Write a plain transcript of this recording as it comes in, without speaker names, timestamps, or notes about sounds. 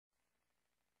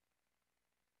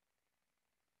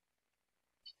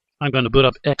I'm going to boot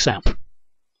up XAMPP.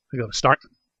 I go to Start,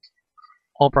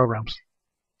 All Programs,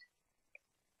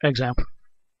 XAMPP,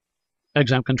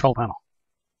 XAMPP Control Panel.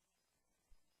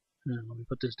 And let me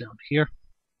put this down here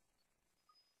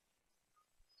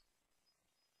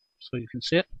so you can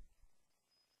see it.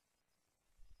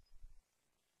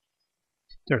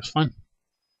 There's fun.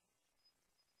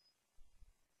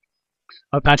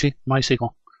 Apache,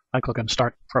 MySQL. I click on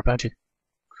Start for Apache.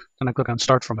 Then I click on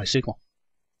Start for MySQL.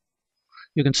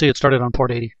 You can see it started on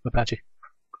port 80 Apache.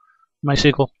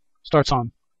 MySQL starts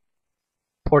on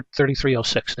port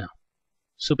 3306 now.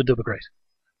 Super duper great.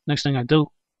 Next thing I do,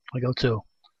 I go to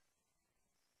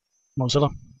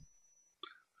Mozilla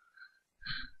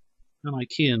and I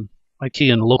key in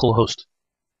localhost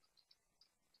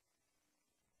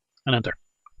and enter.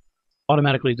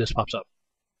 Automatically this pops up.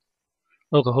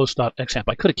 Localhost.xampp.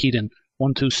 I could have keyed in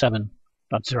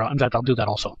 127.0. In fact, I'll do that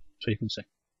also so you can see.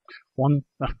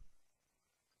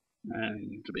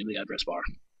 To be in the address bar.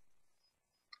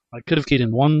 I could have keyed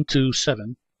in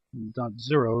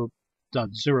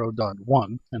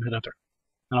 127.0.0.1 and hit enter.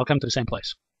 And I'll come to the same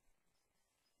place.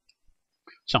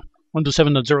 So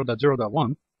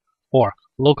 127.0.0.1 or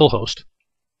localhost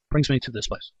brings me to this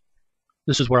place.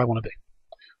 This is where I want to be.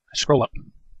 I scroll up.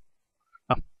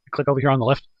 I click over here on the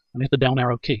left and hit the down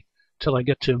arrow key till I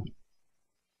get to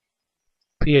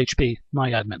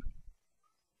PHP-myadmin.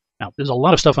 Now, there's a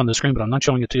lot of stuff on the screen, but I'm not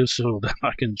showing it to you so that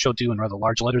I can show it to you in rather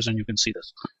large letters and you can see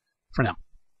this. For now,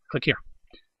 click here,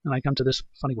 and I come to this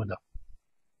funny window.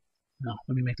 Now,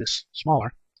 let me make this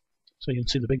smaller so you can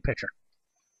see the big picture.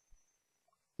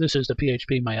 This is the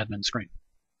PHP-myadmin screen.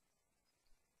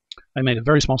 I made it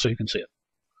very small so you can see it.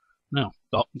 Now,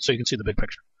 so you can see the big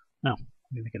picture. Now,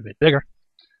 let me make it a bit bigger.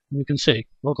 You can see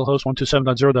localhost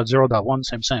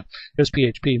 127.0.0.1, same. Here's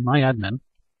PHP-myadmin.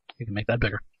 You can make that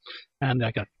bigger. And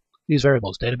I got these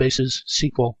variables, databases,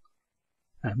 SQL,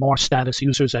 and more status,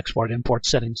 users, export, import,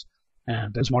 settings,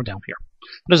 and there's more down here.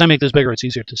 But as I make this bigger, it's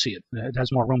easier to see it. It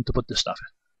has more room to put this stuff in.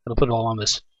 It'll put it all on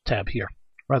this tab here,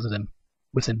 rather than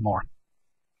within more.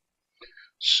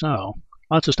 So,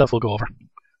 lots of stuff we'll go over.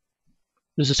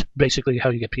 This is basically how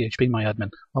you get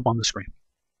PHP-myadmin up on the screen.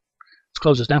 Let's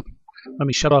close this down. Let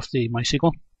me shut off the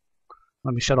MySQL.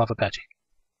 Let me shut off Apache.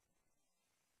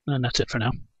 And that's it for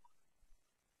now.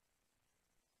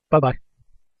 Bye-bye.